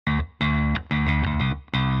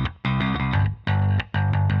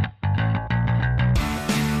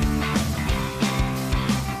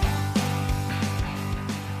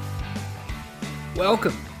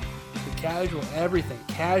Welcome to Casual Everything,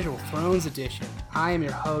 Casual Thrones Edition. I am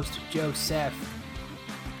your host, Joseph.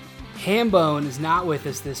 Hambone is not with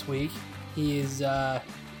us this week. He is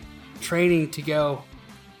training to go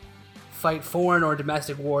fight foreign or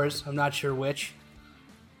domestic wars. I'm not sure which.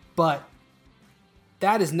 But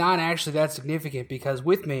that is not actually that significant because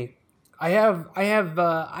with me, I have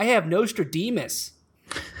Nostradamus.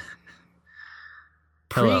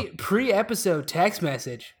 Pre-episode text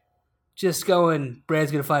message. Just going,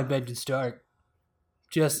 Brad's going to find Benjamin Stark.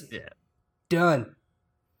 Just done.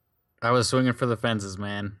 I was swinging for the fences,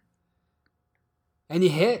 man. And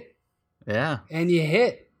you hit. Yeah. And you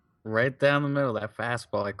hit. Right down the middle, that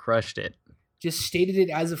fastball, I crushed it. Just stated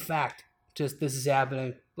it as a fact. Just, this is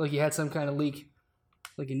happening. Like you had some kind of leak.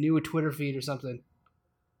 Like you knew a Twitter feed or something.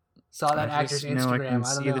 Saw that actor's Instagram. I can I don't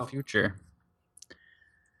see know. The future.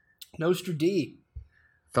 Nostradee.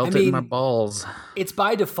 Felt it in my balls. It's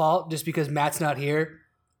by default just because Matt's not here,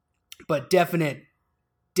 but definite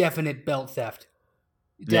belt theft.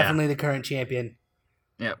 Definitely the current champion.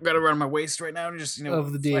 Yeah, I've got it around my waist right now and just,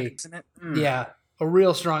 of the D. Flexing it. Yeah, a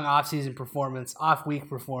real strong off-season performance, off-week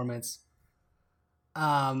performance.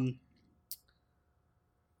 The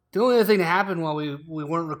only other thing that happened while we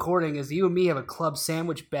weren't recording is you and me have a club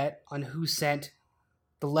sandwich bet on who sent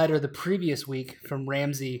the letter the previous week from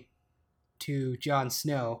Ramsay to Jon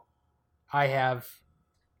Snow. I have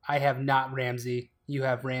not Ramsay. You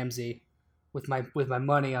have Ramsay with my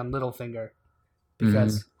money on Littlefinger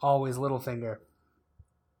because always Littlefinger.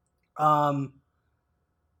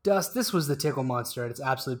 Dust, this was the tickle monster at its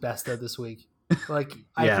absolute best though this week. Like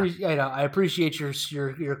I appreciate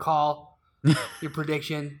your call, your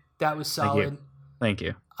prediction. That was solid. Thank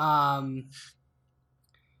you. And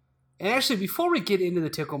actually, before we get into the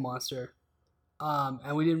tickle monster.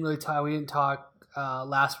 And we didn't talk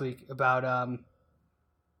last week about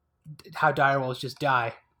how direwolves just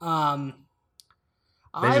die. I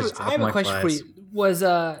have a question for you. Was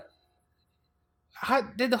did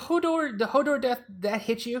the Hodor death that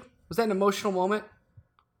hit you? Was that an emotional moment?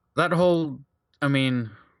 That whole, the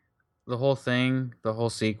whole thing, the whole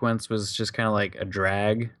sequence was just kind of like a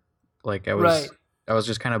drag. Like I was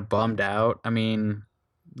just kind of bummed out.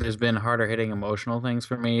 There's been harder hitting emotional things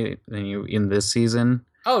for me than you in this season.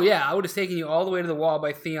 Oh yeah, I would have taken you all the way to the wall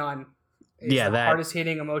by Theon. It's the that hardest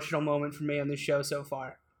hitting emotional moment for me on this show so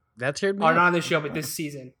far. That teared me or up. not on this show, but this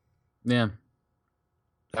season. Yeah,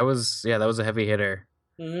 that was a heavy hitter.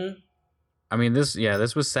 Mm-hmm.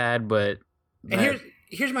 This was sad, but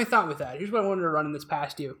here's my thought with that. Here's what I wanted to run this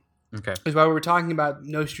past you. Okay, is why we were talking about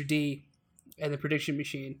Nostradee and the prediction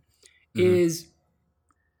machine. Is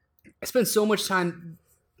I spend so much time.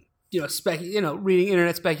 Reading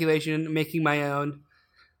internet speculation, making my own,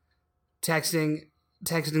 texting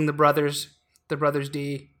the brothers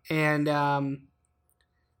D, and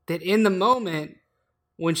that in the moment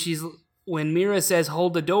when Mira says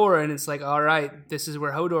hold the door and it's like, all right, this is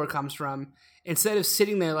where Hodor comes from. Instead of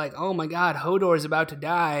sitting there like, oh my God, Hodor is about to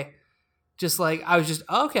die, just like I was just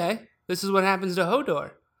okay, this is what happens to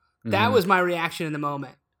Hodor. That was my reaction in the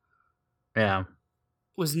moment. Yeah.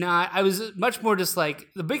 I was much more just like,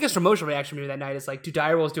 the biggest emotional reaction to me that night is like, do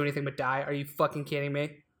direwolves do anything but die? Are you fucking kidding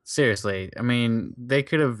me? Seriously. They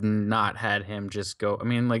could have not had him just go.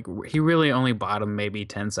 He really only bought him maybe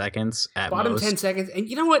 10 seconds at most. Bought him 10 seconds. And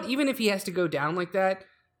you know what? Even if he has to go down like that,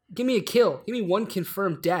 give me a kill. Give me one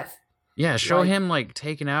confirmed death. Yeah, show him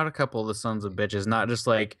taking out a couple of the sons of bitches, not just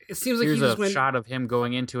it seems like here's a shot of him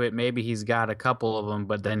going into it. Maybe he's got a couple of them,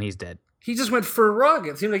 but then he's dead. He just went for a rug.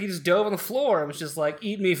 It seemed like he just dove on the floor. It was just like,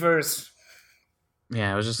 eat me first.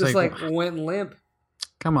 Yeah, it was just went limp.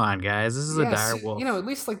 Come on, guys. This is a dire wolf. At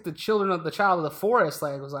least the child of the forest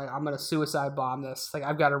was like, I'm going to suicide bomb this. Like,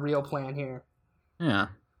 I've got a real plan here. Yeah.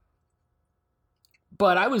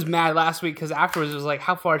 But I was mad last week because afterwards it was like,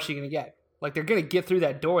 how far is she going to get? Like, they're going to get through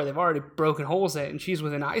that door. They've already broken holes in it, and she's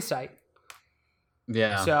within eyesight.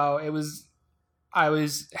 Yeah. So I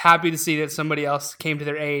was happy to see that somebody else came to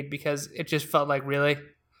their aid because it just felt like, really?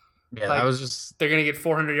 Yeah, I was just... They're going to get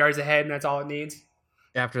 400 yards ahead and that's all it needs?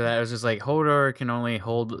 After that, it was just like, Hodor can only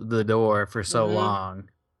hold the door for so long,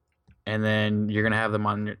 and then you're going to have them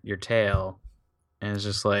on your tail, and it's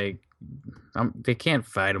just like, they can't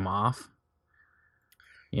fight him off.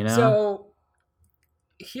 So,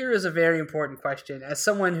 here is a very important question. As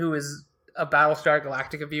someone who is a Battlestar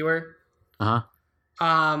Galactica viewer...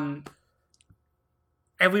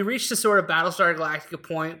 have we reached a sort of Battlestar Galactica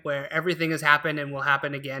point where everything has happened and will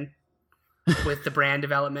happen again with the brand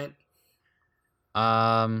development?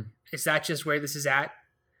 Is that just where this is at?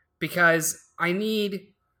 Because I need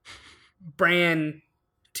Bran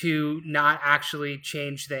to not actually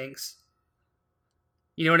change things.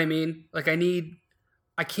 You know what I mean? Like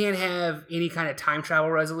I can't have any kind of time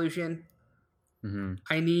travel resolution. Mm-hmm.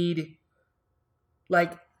 I need,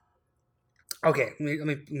 like, okay, let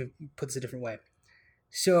me put this a different way.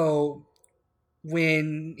 So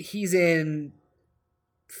when he's in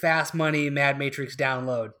Fast Money, Mad Matrix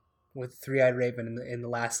Download with Three-Eyed Raven in the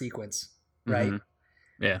last sequence, right?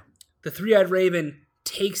 Mm-hmm. Yeah. The Three-Eyed Raven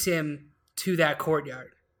takes him to that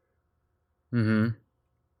courtyard. Mm-hmm.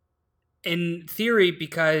 In theory,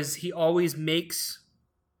 because he always makes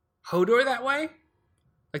Hodor that way.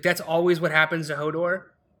 Like, that's always what happens to Hodor.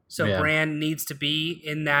 So Bran needs to be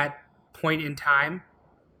in that point in time.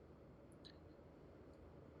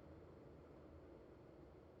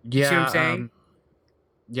 Yeah. You see what I'm saying?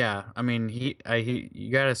 Yeah. I mean,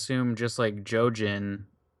 you gotta assume, just like Jojen,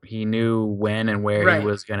 he knew when and where he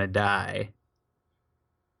was gonna die.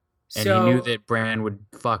 And he knew that Bran would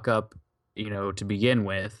fuck up, to begin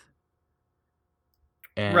with.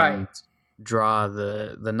 And draw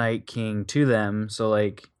the Night King to them. So,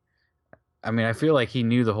 like, I mean, I feel like he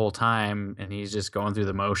knew the whole time, and he's just going through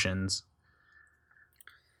the motions.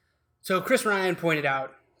 So Chris Ryan pointed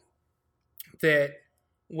out that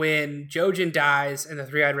when Jojen dies and the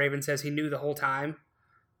Three-Eyed Raven says he knew the whole time,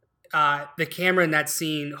 the camera in that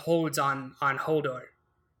scene holds on Hodor.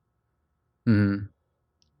 Mm-hmm.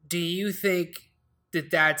 Do you think that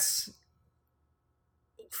that's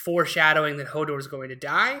foreshadowing that Hodor is going to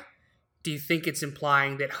die? Do you think it's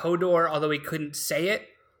implying that Hodor, although he couldn't say it,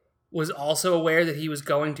 was also aware that he was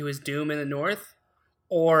going to his doom in the north?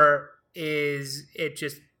 Or is it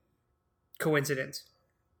just coincidence?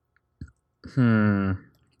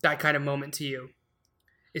 That kind of moment to you.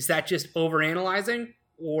 Is that just overanalyzing?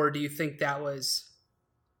 Or do you think that was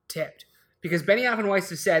tipped? Because Benioff and Weiss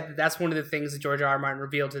have said that that's one of the things that George R. R. Martin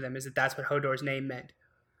revealed to them, is that that's what Hodor's name meant.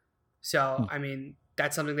 So, I mean,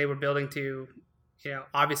 that's something they were building to,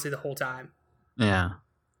 obviously the whole time. Yeah.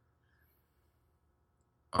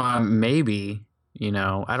 Maybe,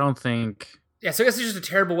 I don't think... Yeah, so I guess it's just a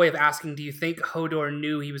terrible way of asking, do you think Hodor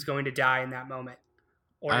knew he was going to die in that moment?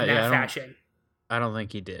 Or in that fashion? I don't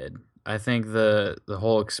think he did. I think the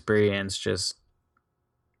whole experience just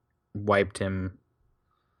wiped him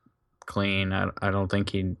clean. I don't think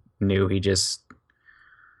he knew. He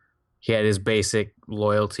had his basic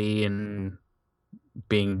loyalty and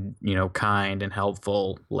being, kind and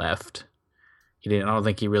helpful left. I don't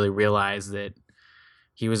think he really realized that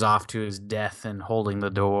he was off to his death and holding the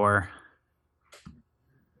door.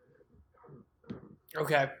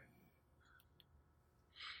 Okay.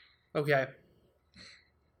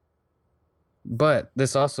 But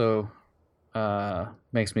this also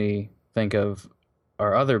makes me think of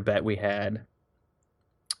our other bet we had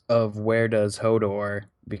of where does Hodor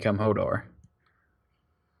become Hodor.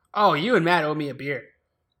 Oh, you and Matt owe me a beer.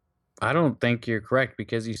 I don't think you're correct,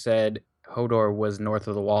 because you said Hodor was north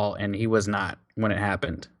of the wall, and he was not when it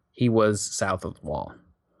happened. He was south of the wall.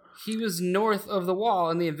 He was north of the wall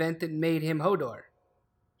in the event that made him Hodor.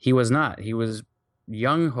 He was not. He was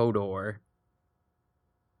young Hodor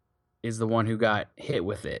is the one who got hit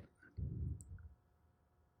with it.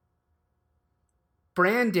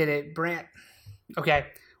 Bran did it. Okay,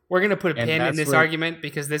 we're going to put a pin in this argument,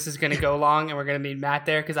 because this is going to go long, and we're going to need Matt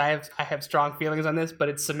there, because I have strong feelings on this, but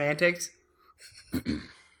it's semantics.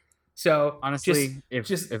 So honestly,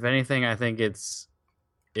 if anything, I think it's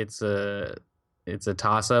a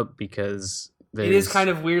toss up, because it is kind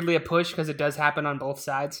of weirdly a push, because it does happen on both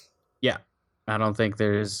sides. Yeah, I don't think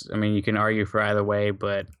you can argue for either way,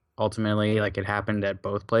 but ultimately, like, it happened at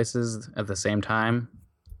both places at the same time.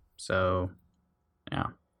 So, yeah.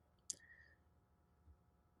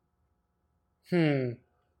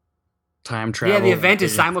 Time travel. Yeah, the event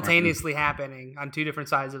is simultaneously happening on two different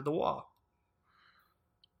sides of the wall.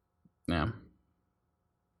 Yeah.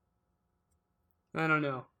 I don't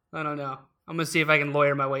know. I'm going to see if I can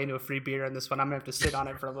lawyer my way into a free beer on this one. I'm going to have to sit on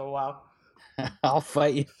it for a little while. I'll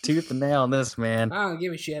fight you tooth and nail on this, man. I don't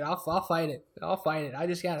give a shit. I'll fight it. I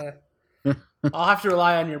just gotta... I'll have to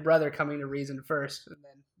rely on your brother coming to reason first, and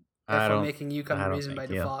then making you come to reason by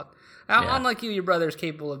default. Unlike you, your brother is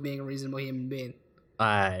capable of being a reasonable human being.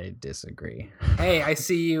 I disagree. Hey, I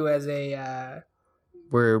see you as a...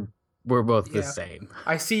 We're both the same.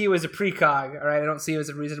 I see you as a precog, all right? I don't see you as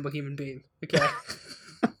a reasonable human being. Okay?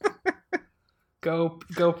 Go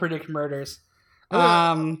predict murders.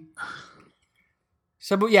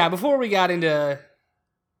 So, but yeah, before we got into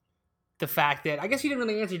the fact that, I guess you didn't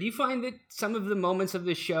really answer, do you find that some of the moments of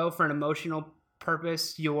this show, for an emotional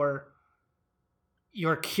purpose, your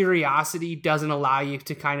curiosity doesn't allow you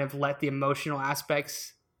to kind of let the emotional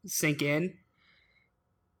aspects sink in?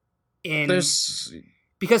 Because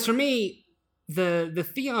for me, the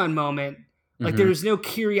Theon moment, like there's no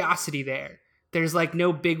curiosity there. There's like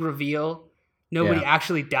no big reveal. Nobody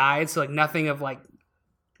actually died, so like nothing of like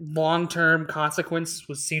long-term consequence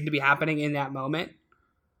was seemed to be happening in that moment.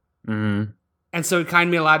 Mm-hmm. And so it kind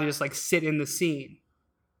of made allowed to just like sit in the scene.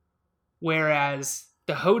 Whereas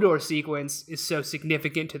the Hodor sequence is so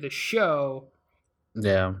significant to the show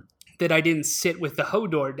that I didn't sit with the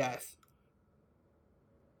Hodor death.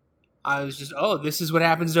 I was just, oh, this is what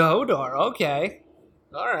happens to Hodor. Okay.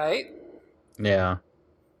 All right. Yeah.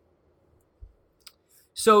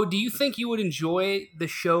 So do you think you would enjoy the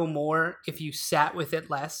show more if you sat with it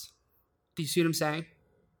less? Do you see what I'm saying?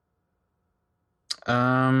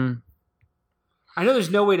 I know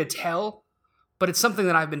there's no way to tell, but it's something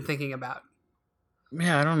that I've been thinking about.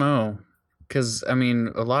 Yeah, I don't know. Because, I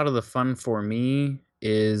mean, a lot of the fun for me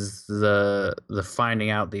is the finding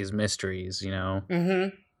out these mysteries, you know?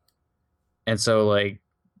 Mm-hmm. And so, like,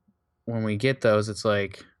 when we get those, it's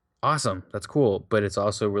like, awesome, that's cool. But it's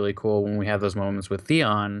also really cool when we have those moments with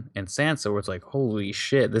Theon and Sansa where it's like, holy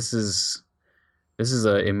shit, this is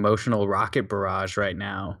a emotional rocket barrage right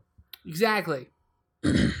now. Exactly.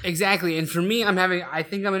 Exactly. And for me, I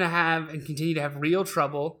think I'm going to have and continue to have real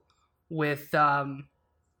trouble with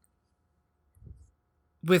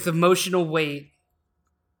emotional weight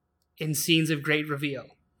in scenes of great reveal.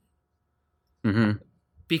 Mm-hmm.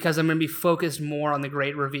 Because I'm going to be focused more on the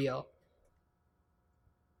great reveal.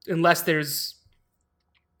 Unless there's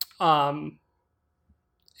an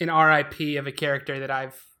RIP of a character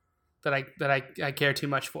that I care too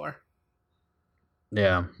much for.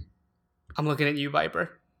 Yeah. I'm looking at you,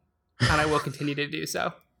 Viper. And I will continue to do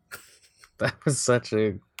so. That was such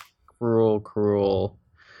a cruel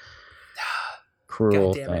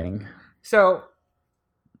thing. So,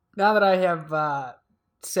 now that I have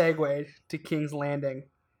segued to King's Landing,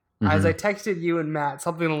 as I texted you and Matt,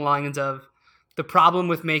 something along the lines of, the problem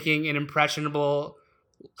with making an impressionable,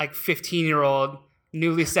 like 15-year-old,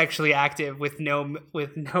 newly sexually active with no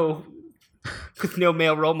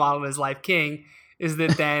male role model in his life, King, is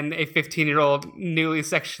that then a 15-year-old, newly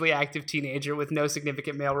sexually active teenager with no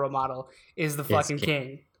significant male role model is the fucking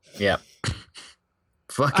king. Yep.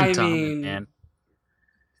 Fucking Tommen, man.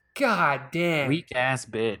 God damn. Weak ass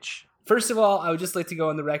bitch. First of all, I would just like to go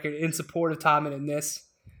on the record in support of Tommen in this,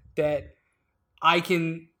 that I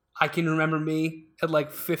can remember me at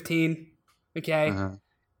like 15, okay?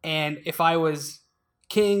 And if I was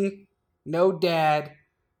king, no dad,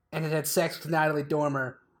 and had sex with Natalie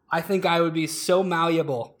Dormer, I think I would be so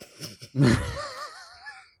malleable that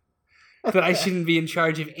I shouldn't be in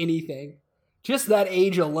charge of anything. Just that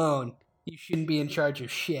age alone, you shouldn't be in charge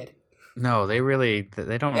of shit. No, they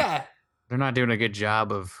don't. Yeah. They're not doing a good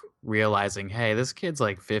job of realizing, hey, this kid's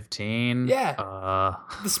like 15. Yeah.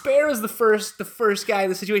 The Sparrow's the first guy in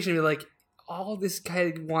the situation to be like, all this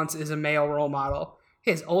guy wants is a male role model.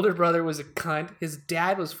 His older brother was a cunt. His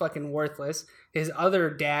dad was fucking worthless. His other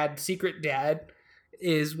dad, secret dad,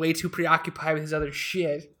 is way too preoccupied with his other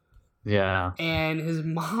shit. Yeah. And his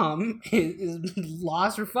mom is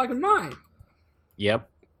lost her fucking mind. Yep.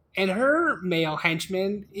 And her male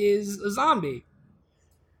henchman is a zombie.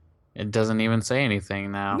 It doesn't even say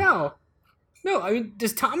anything now. No. I mean,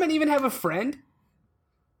 does Tommen even have a friend?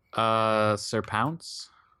 Sir Pounce?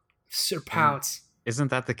 Sir Pounce.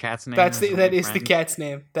 Isn't that the cat's name? That is the cat's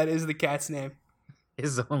name. That is the cat's name.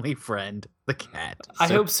 His only friend, the cat. I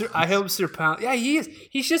hope Sir Pounce. Yeah, he is.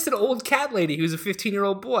 He's just an old cat lady who's a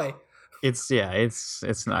 15-year-old boy. It's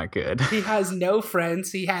not good. He has no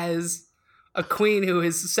friends. He has a queen who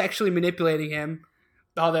is sexually manipulating him,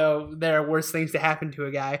 although there are worse things to happen to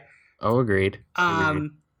a guy. Oh, agreed.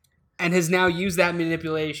 And has now used that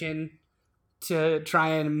manipulation to try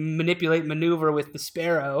and maneuver with the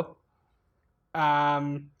Sparrow.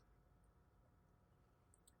 Who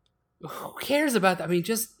cares about that? I mean,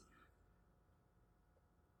 just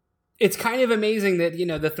it's kind of amazing that, you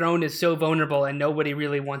know, the throne is so vulnerable and nobody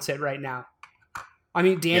really wants it right now. I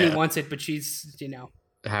mean, Dany wants it, but she's, you know,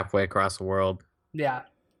 halfway across the world. Yeah.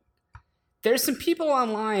 There's some people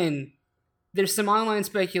online. There's some online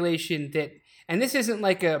speculation that, and this isn't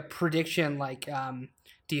like a prediction like,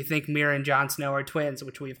 do you think Mira and Jon Snow are twins,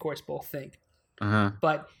 which we of course both think.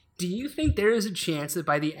 But do you think there is a chance that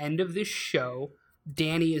by the end of this show,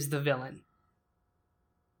 Dany is the villain?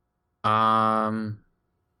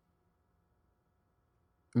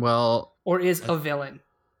 Well, or is a villain?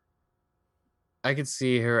 I could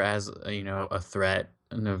see her as, you know, a threat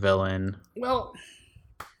and a villain. Well,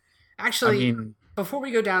 actually, before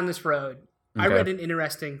we go down this road, I read an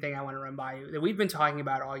interesting thing I want to run by you that we've been talking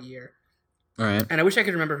about all year. All right. And I wish I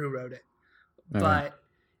could remember who wrote it. But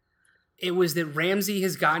it was that Ramsay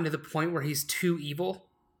has gotten to the point where he's too evil.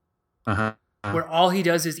 Uh-huh. Where all he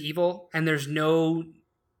does is evil, and there's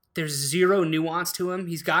zero nuance to him.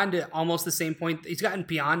 He's gotten to almost the same point. He's gotten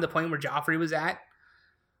beyond the point where Joffrey was at,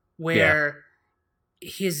 where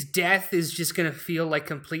his death is just going to feel like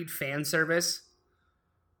complete fan service,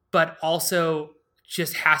 but also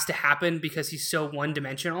just has to happen because he's so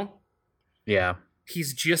one-dimensional. Yeah.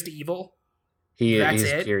 He's just evil.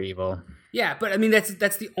 He's pure evil. Yeah, but I mean,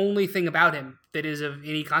 that's the only thing about him that is of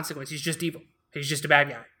any consequence. He's just evil. He's just a bad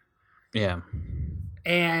guy. Yeah.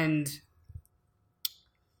 And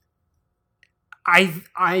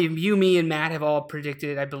you, me, and Matt have all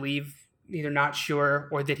predicted, I believe, either not sure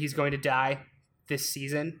or that he's going to die this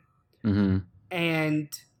season. Mm-hmm. And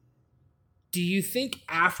do you think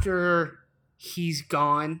after he's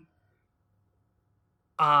gone,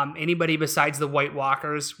 anybody besides the White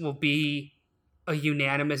Walkers will be a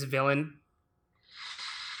unanimous villain?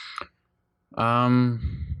 Well,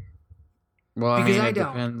 because I mean, it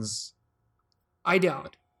depends. I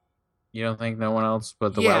don't. You don't think no one else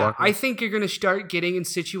but the White Walkers? I think you're going to start getting in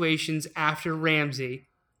situations after Ramsay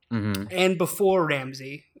mm-hmm. and before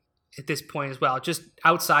Ramsay at this point as well, just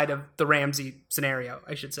outside of the Ramsay scenario,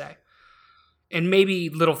 I should say. And maybe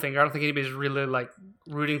Littlefinger. I don't think anybody's really like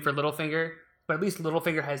rooting for Littlefinger, but at least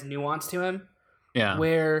Littlefinger has nuance to him. Yeah.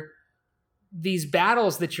 Where these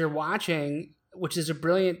battles that you're watching, which is a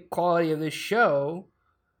brilliant quality of this show,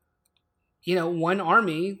 you know, one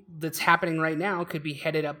army that's happening right now could be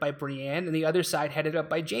headed up by Brienne and the other side headed up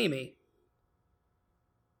by Jaime.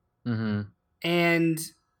 Mm-hmm. And...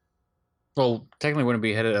 well, technically wouldn't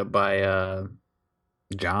be headed up by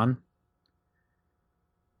Jon.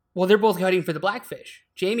 Well, they're both heading for the Blackfish.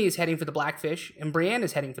 Jaime is heading for the Blackfish, and Brienne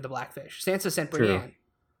is heading for the Blackfish. Sansa sent Brienne.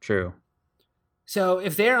 True. So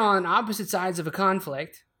if they're on opposite sides of a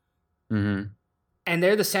conflict, mm-hmm. and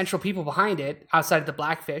they're the central people behind it, outside of the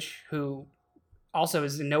Blackfish, who also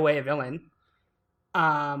is in no way a villain,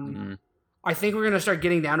 mm-hmm. I think we're going to start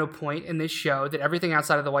getting down to a point in this show that everything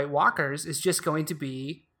outside of the White Walkers is just going to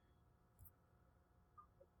be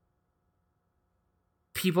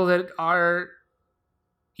people that are,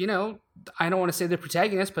 you know, I don't want to say they're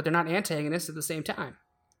protagonists, but they're not antagonists at the same time.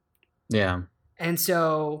 Yeah. And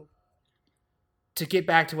so, to get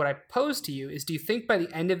back to what I posed to you, is do you think by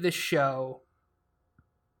the end of this show,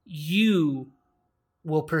 you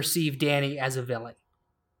will perceive Dany as a villain?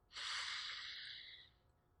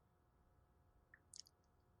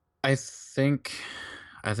 I think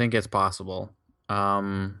it's possible.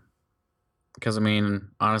 Because, I mean,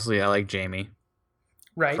 honestly, I like Jaime.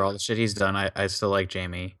 Right. For all the shit he's done, I still like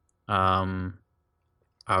Jaime.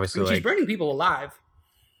 Obviously, she's burning people alive.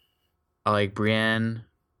 I like Brienne.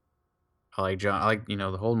 I like Jon. I like, you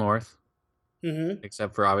know, the whole North. Mm-hmm.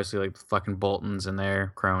 Except for, obviously, like, the fucking Boltons and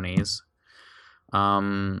their cronies.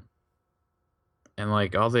 And,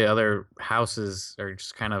 like, all the other houses are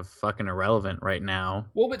just kind of fucking irrelevant right now.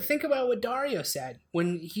 Well, but think about what Daario said.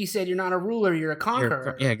 When he said, you're not a ruler, you're a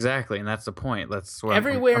conqueror. Yeah, exactly. And that's the point. That's what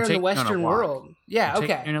everywhere in the Western world. Yeah, I'm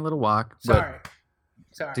okay. Taking a little walk. Sorry.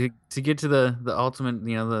 To get to the ultimate,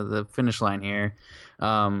 you know, the finish line here,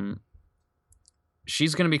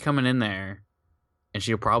 she's going to be coming in there, and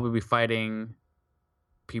she'll probably be fighting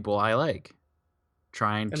people I like.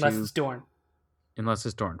 Unless it's Dorne. Unless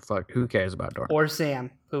it's Dorne. Fuck, who cares about Dorne? Or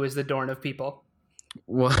Sam, who is the Dorne of people.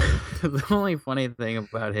 Well, the only funny thing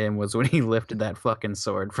about him was when he lifted that fucking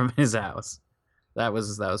sword from his house. That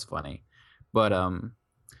was funny. But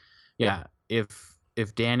yeah, if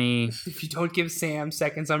Dany, if you don't give Sam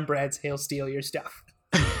seconds on breads, he'll steal your stuff.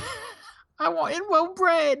 I wanted well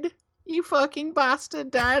bread, you fucking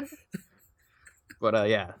bastard, Dad. But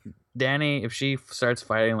yeah, Dany, if she starts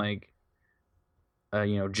fighting like,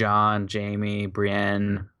 you know, Jon, Jaime,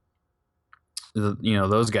 Brienne, you know,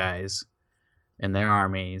 those guys and their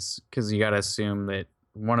armies, because you got to assume that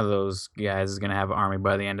one of those guys is going to have an army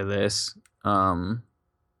by the end of this. They'll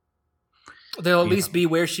at least be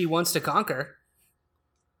where she wants to conquer.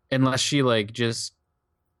 Unless she, like, just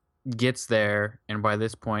gets there, and by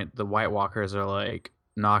this point, the White Walkers are, like,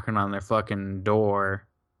 knocking on their fucking door,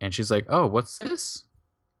 and she's like, oh, what's this?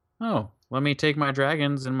 Oh, let me take my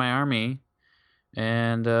dragons and my army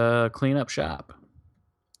and clean up shop.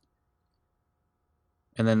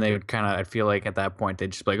 And then they would kind of, I feel like at that point,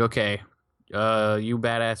 they'd just be like, okay, you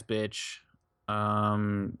badass bitch,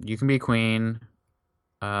 you can be queen,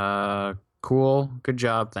 cool, good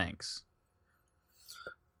job, thanks.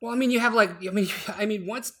 Well, I mean, you have like, I mean,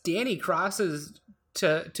 once Dany crosses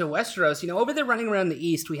to Westeros, you know, over there running around the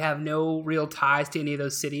east, we have no real ties to any of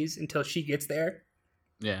those cities until she gets there.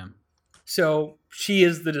 Yeah. So she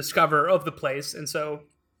is the discoverer of the place, and so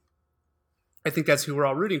I think that's who we're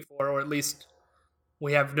all rooting for, or at least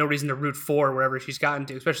we have no reason to root for wherever she's gotten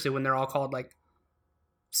to, especially when they're all called like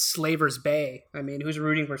Slaver's Bay. I mean, who's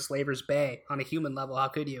rooting for Slaver's Bay on a human level? How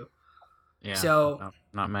could you? Yeah. So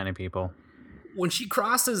not many people. When she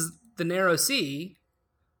crosses the narrow sea,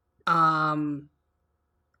 I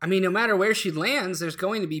mean, no matter where she lands, there's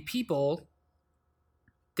going to be people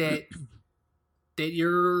that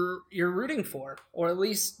you're rooting for, or at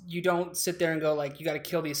least you don't sit there and go like, you got to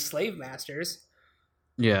kill these slave masters.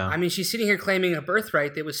 Yeah. I mean, she's sitting here claiming a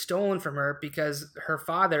birthright that was stolen from her because her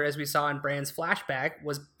father, as we saw in Bran's flashback,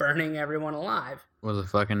 was burning everyone alive. Was a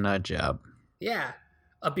fucking nut job. Yeah.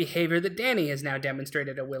 A behavior that Dany has now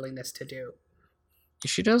demonstrated a willingness to do.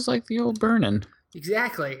 She does like the old burning.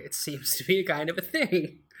 Exactly. It seems to be a kind of a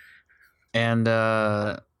thing. And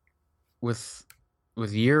with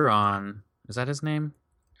Euron, is that his name?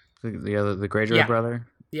 The Greyjoy brother?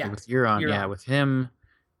 Yeah. With Euron, with him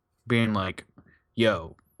being like,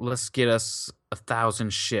 yo, let's get us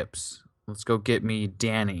 1,000 ships. Let's go get me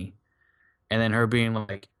Dany. And then her being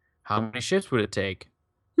like, how many ships would it take?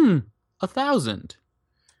 1,000.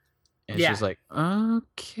 And she's like,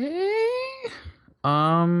 okay.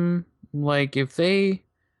 Like if they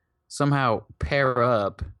somehow pair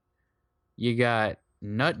up, you got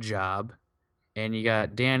Nut Job and you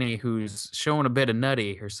got Dany, who's showing a bit of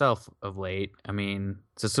nutty herself of late. I mean,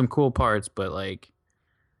 it's some cool parts, but like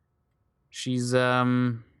she's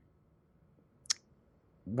once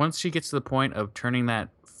she gets to the point of turning that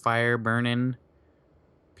fire burning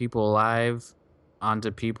people alive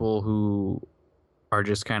onto people who are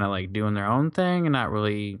just kind of like doing their own thing and not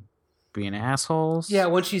really being assholes. Yeah,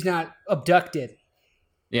 when she's not abducted.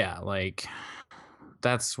 Yeah, like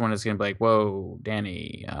that's when it's gonna be like, whoa,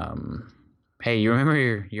 Dany, hey, you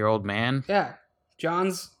remember your old man? Yeah.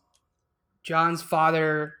 John's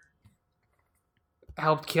father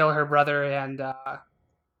helped kill her brother and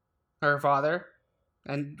her father.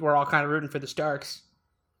 And we're all kind of rooting for the Starks.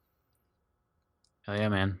 Hell yeah,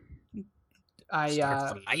 man.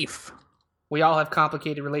 Stark for life. We all have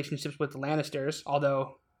complicated relationships with the Lannisters,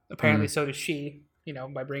 although apparently so does she,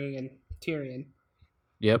 by bringing in Tyrion.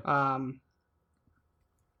 Yep.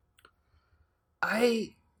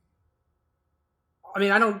 I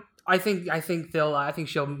think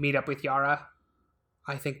she'll meet up with Yara.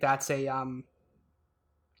 I think that's a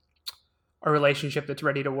relationship that's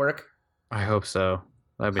ready to work. I hope so.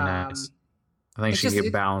 That'd be nice. I think she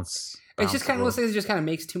get balance. It's just kind of one of those things that just kind of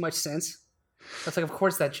makes too much sense. That's like, of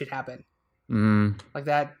course that should happen. Like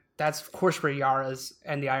that's of course where Yara's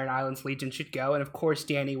and the Iron Islands Legion should go, and of course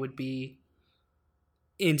Dany would be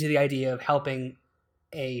into the idea of helping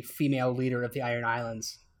a female leader of the Iron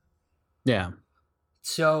Islands. Yeah.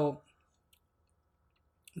 So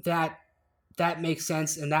that makes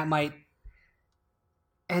sense, and that might,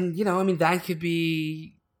 and that could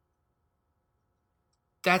be,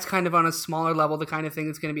 that's kind of on a smaller level the kind of thing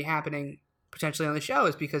that's going to be happening potentially on the show,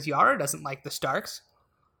 is because Yara doesn't like the Starks.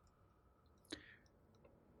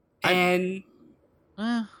 And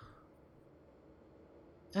well,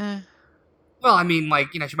 I mean, like,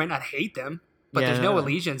 she might not hate them, but there's no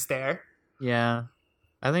allegiance there. Yeah.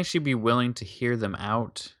 I think she'd be willing to hear them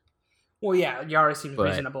out. Well, yeah, Yara seems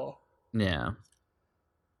reasonable. Yeah.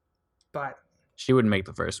 But she wouldn't make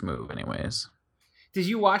the first move anyways. Did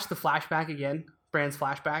you watch the flashback again? Bran's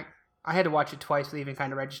flashback? I had to watch it twice to even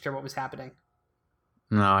kind of register what was happening.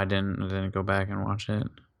 No, I didn't go back and watch it.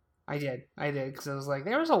 I did, because I was like,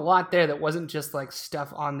 there was a lot there that wasn't just like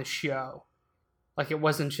stuff on the show. Like, it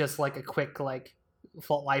wasn't just like a quick like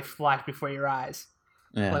life flash before your eyes.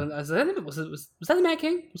 Yeah. Was that the Mad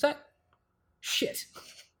King? Was that shit?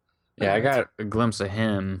 Yeah, I got a glimpse of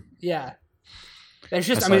him. Yeah. There's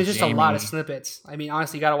just, there's just Jaime. A lot of snippets. I mean,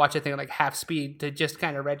 honestly, you got to watch that thing at like half speed to just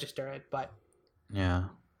kind of register it. But yeah.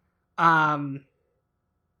 So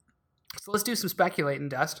let's do some speculating,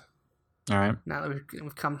 Dust. All right. Now that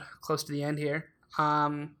we've come close to the end here,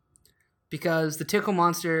 because the Tickle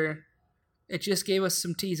Monster, it just gave us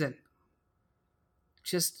some teasing.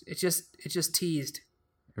 It just teased.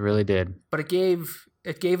 It really did. But it gave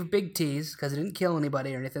a big tease because it didn't kill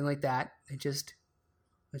anybody or anything like that. It's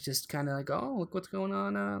just kind of like, oh, look what's going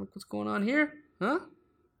on. Look what's going on here, huh?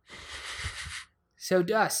 So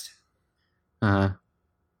Dust. What's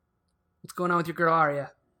going on with your girl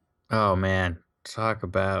Arya? Oh man, talk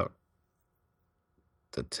about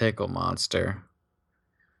the Tickle Monster.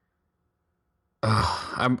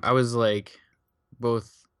 Oh, I was like,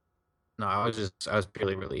 both. No, I was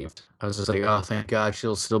purely relieved. I was just like, oh, thank God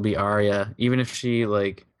she'll still be Arya, even if she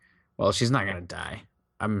she's not gonna die.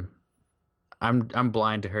 I'm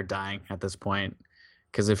blind to her dying at this point,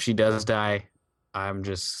 because if she does die, I'm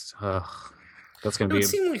just That's going It to be would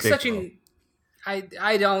seem like such an.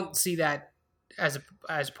 I don't see that as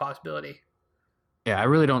a possibility. Yeah, I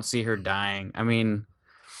really don't see her dying. I mean,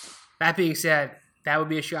 that being said, that would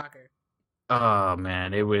be a shocker. Oh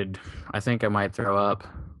man, it would. I think I might throw up.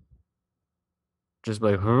 Just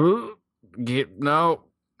like, who? No,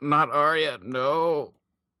 not Arya. No.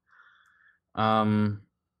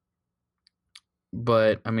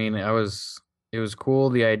 But I mean, it was cool,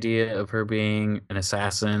 the idea of her being an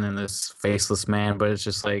assassin and this faceless man, but it's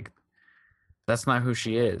just like, that's not who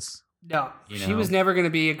she is. No, she was never going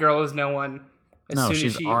to be a girl as no one.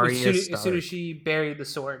 She's Arya Stark. As soon as she buried the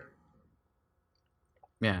sword.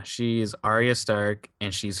 Yeah, she's Arya Stark,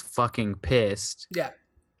 and she's fucking pissed. Yeah.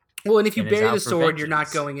 Well, and if you bury the sword, you're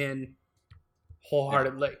not going in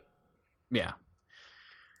wholeheartedly. Yeah.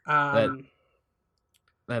 That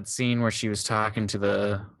scene where she was talking to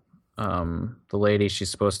the lady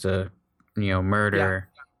she's supposed to, murder.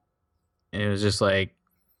 Yeah. It was just like,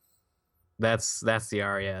 that's the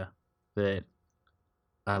Arya that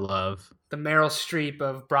I love. The Meryl Streep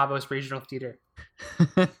of Bravo's regional theater.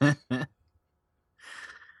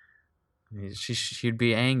 She'd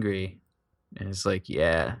be angry, and it's like,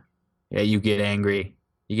 yeah, you get angry,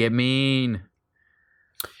 you get mean.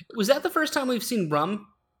 Was that the first time we've seen rum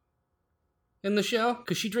in the show?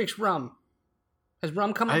 Because she drinks rum. Has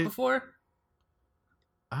rum come up before?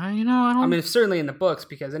 I don't. I mean, it's certainly in the books,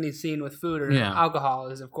 because any scene with food or alcohol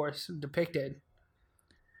is, of course, depicted.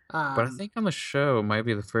 But I think on the show it might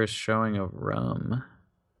be the first showing of rum.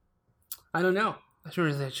 I don't know. I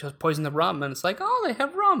sure they chose poison the rum, and it's like, oh, they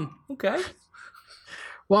have rum. Okay.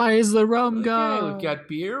 Why is the rum gone? We've got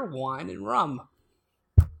beer, wine, and rum.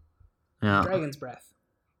 Yeah. Dragon's breath.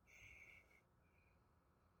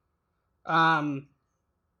 No,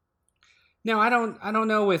 I don't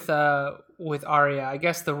know with Arya. I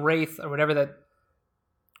guess the Wraith or whatever that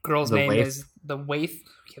girl's name is, the Waith.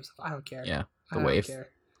 I don't care. Yeah, the Waith.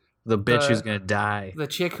 The bitch who's gonna die. The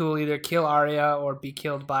chick who will either kill Arya or be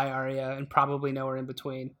killed by Arya, and probably nowhere in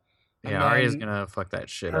between. And Arya's gonna fuck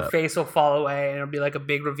that shit up. Her face will fall away, and it'll be like a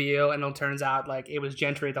big reveal, and it turns out like it was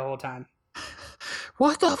Gendry the whole time.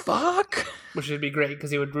 What the fuck? Which would be great,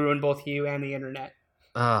 because it would ruin both you and the internet.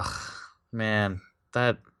 Ugh, man,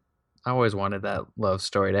 I always wanted that love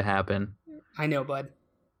story to happen. I know, bud.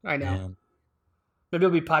 I know. Man. Maybe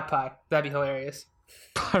it'll be pot pie. That'd be hilarious.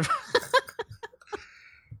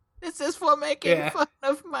 This is for making fun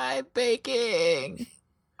of my baking.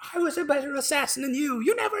 I was a better assassin than you.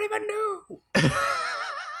 You never even knew.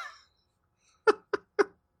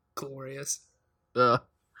 Glorious. I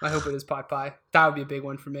hope it is pot pie. That would be a big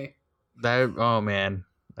one for me. Oh man,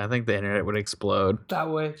 I think the internet would explode. That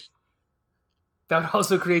would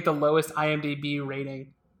also create the lowest IMDb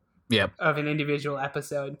rating. Yep. Of an individual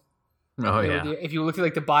episode. Oh yeah. If you look at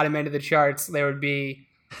like the bottom end of the charts, there would be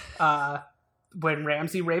when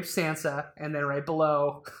Ramsay rapes Sansa, and then right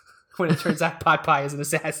below when it turns out pot pie is an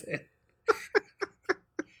assassin.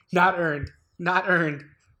 Not earned.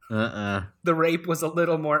 The rape was a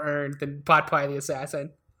little more earned than pot pie the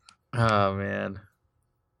assassin. Oh man.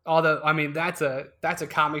 Although, I mean, that's a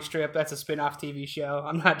comic strip, that's a spin-off TV show.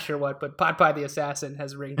 I'm not sure what, but Pot Pie the Assassin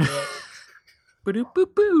has a ring to it.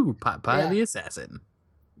 Boo-doo-boo-boo, Pot Pie the Assassin.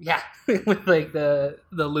 Yeah, with like the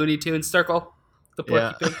Looney Tunes circle, the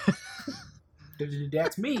Porky Pig.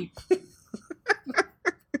 That's me.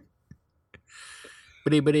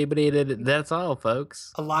 That's all,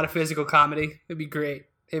 folks. A lot of physical comedy. It'd be great.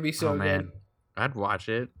 It'd be so good. I'd watch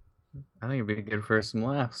it. I think it'd be good for some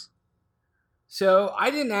laughs. So, I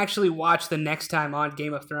didn't actually watch the next time on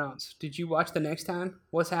Game of Thrones. Did you watch the next time?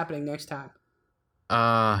 What's happening next time?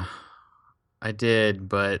 I did,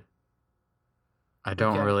 but I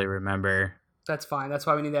don't really remember. That's fine. That's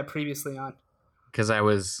why we need that previously on. Because I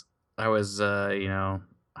was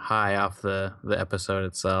high off the episode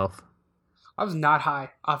itself. I was not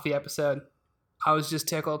high off the episode. I was just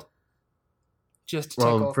tickled.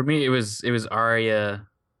 Well, for me, it was Arya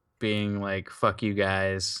being like, "Fuck you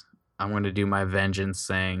guys. I'm going to do my vengeance"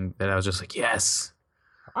 thing. That I was just like, yes.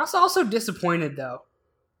 I was also disappointed, though.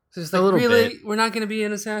 So it's like, really? We're not going to be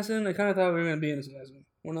an assassin? I kind of thought we were going to be an assassin.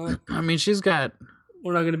 We're not. I mean, she's got.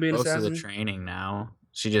 We're not going to be an assassin. Most of the training now.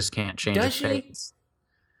 She just can't change her face.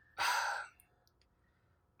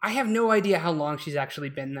 I have no idea how long she's actually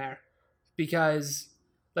been there, because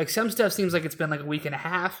like some stuff seems like it's been like a week and a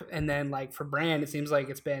half, and then like for Bran it seems like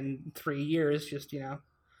it's been 3 years. Just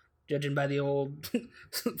judging by the old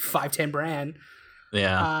 5'10" Bran.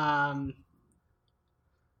 Yeah.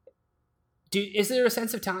 Is there a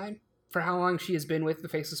sense of time for how long she has been with the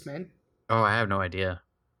Faceless Men? Oh, I have no idea.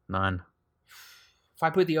 None. If I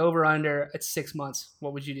put the over under at 6 months,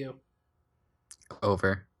 what would you do?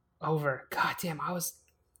 Over. God damn,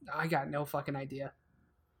 I got no fucking idea.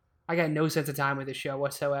 I got no sense of time with this show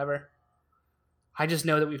whatsoever. I just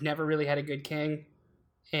know that we've never really had a good king.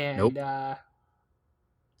 And Nope.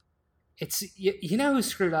 It's you know who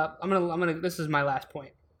screwed up? I'm gonna this is my last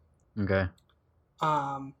point. Okay.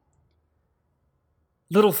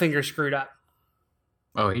 Littlefinger screwed up.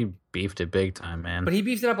 Oh, he beefed it big time, man. But he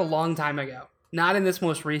beefed it up a long time ago. Not in this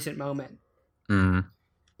most recent moment.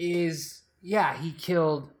 He was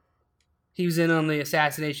in on the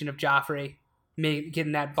assassination of Joffrey,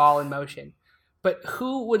 getting that ball in motion. But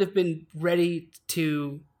who would have been ready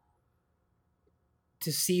to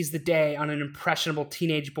seize the day on an impressionable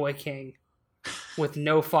teenage boy king with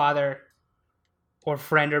no father or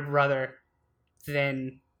friend or brother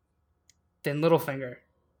than Littlefinger?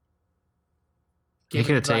 He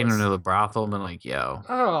could have taken him to the brothel and been like, yo.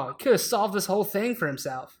 Oh, he could have solved this whole thing for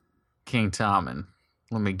himself. King Tommen,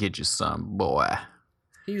 let me get you some, boy.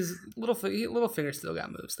 Littlefinger still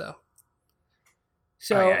got moves, though.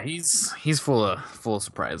 So oh, yeah, he's full of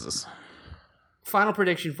surprises. Final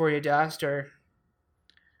prediction for you, Dust, or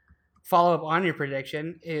follow up on your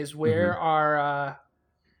prediction is where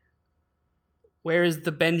is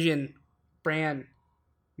the Benjen, Bran,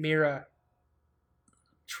 Mira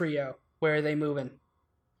trio? Where are they moving?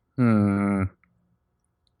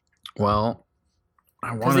 Well,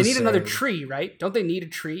 I want to because they need another tree, right? Don't they need a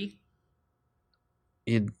tree?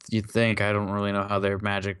 You'd think. I don't really know how their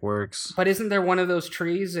magic works. But isn't there one of those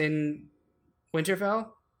trees in Winterfell?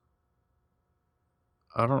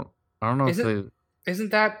 I don't know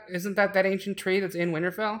Isn't that ancient tree that's in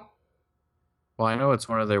Winterfell? Well, I know it's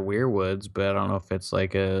one of their weirwoods, but I don't know if it's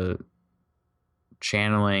like a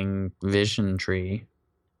channeling vision tree.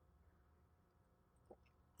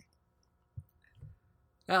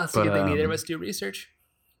 Well, that's a good thing neither of us do research.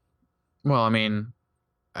 Well, I mean,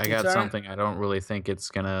 I got something. I don't really think it's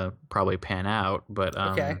gonna probably pan out, but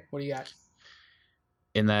okay, what do you got?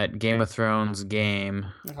 In that Game of Thrones game,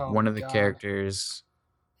 one of the characters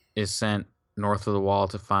is sent north of the wall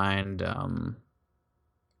to find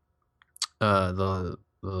the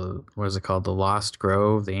what is it called? The Lost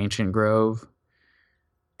Grove, the Ancient Grove.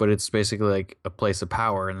 But it's basically like a place of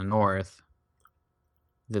power in the north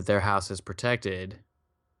that their house is protected.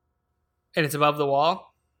 And it's above the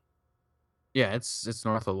wall? Yeah, it's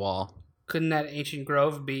north of the wall. Couldn't that Ancient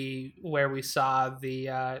Grove be where we saw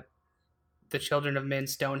the Children of Men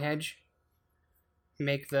Stonehenge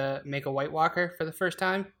make a White Walker for the first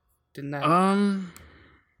time? Didn't that?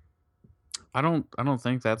 I don't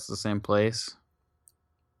think that's the same place.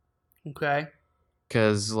 Okay.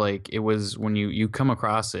 Because like it was when you come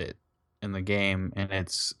across it in the game and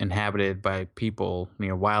it's inhabited by people,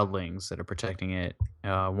 wildlings that are protecting it.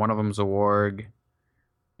 One of them's a warg,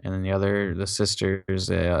 and then the sister's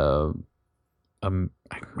I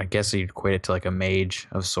guess you'd equate it to like a mage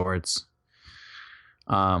of sorts.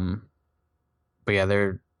 But yeah,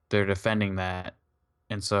 they're defending that,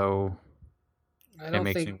 and so it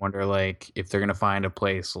makes me wonder, like, if they're gonna find a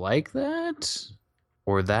place like that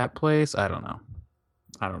or that place. I don't know.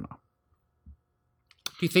 Do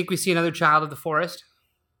you think we see another Child of the Forest?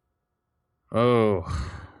 Oh,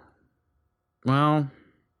 well,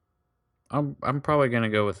 I'm probably gonna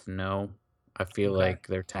go with no. I feel like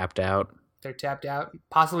they're tapped out. They're tapped out,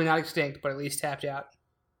 possibly not extinct, but at least tapped out.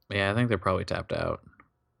 Yeah, I think they're probably tapped out.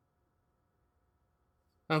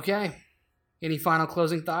 Okay. Any final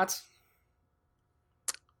closing thoughts?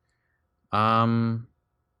 I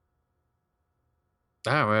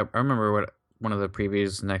remember what one of the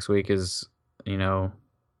previews next week is,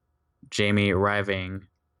 Jaime arriving,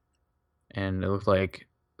 and it looked like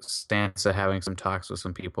Sansa having some talks with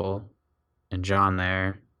some people, and Jon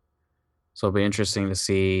there. So it'll be interesting to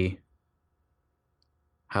see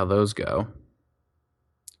how those go.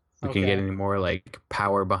 We can get any more like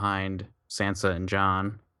power behind Sansa and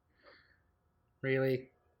Jon. Really,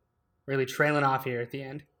 really trailing off here at the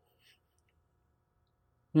end.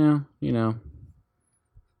 Yeah,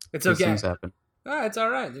 it's okay. Things happen. It's all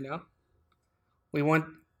right. We want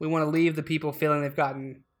to leave the people feeling they've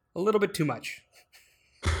gotten a little bit too much.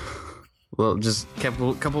 Well, just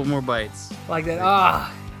couple more bites. Like that.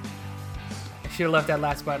 I should have left that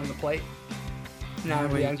last bite on the plate. Now I'm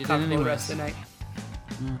going to be uncomfortable the rest of the night.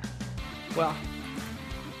 Yeah. Well,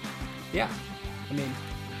 yeah. I mean,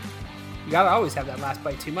 you gotta always have that last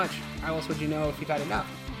bite too much. How else would you know if you've had enough?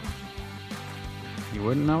 You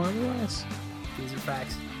wouldn't know otherwise. These are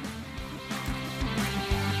facts.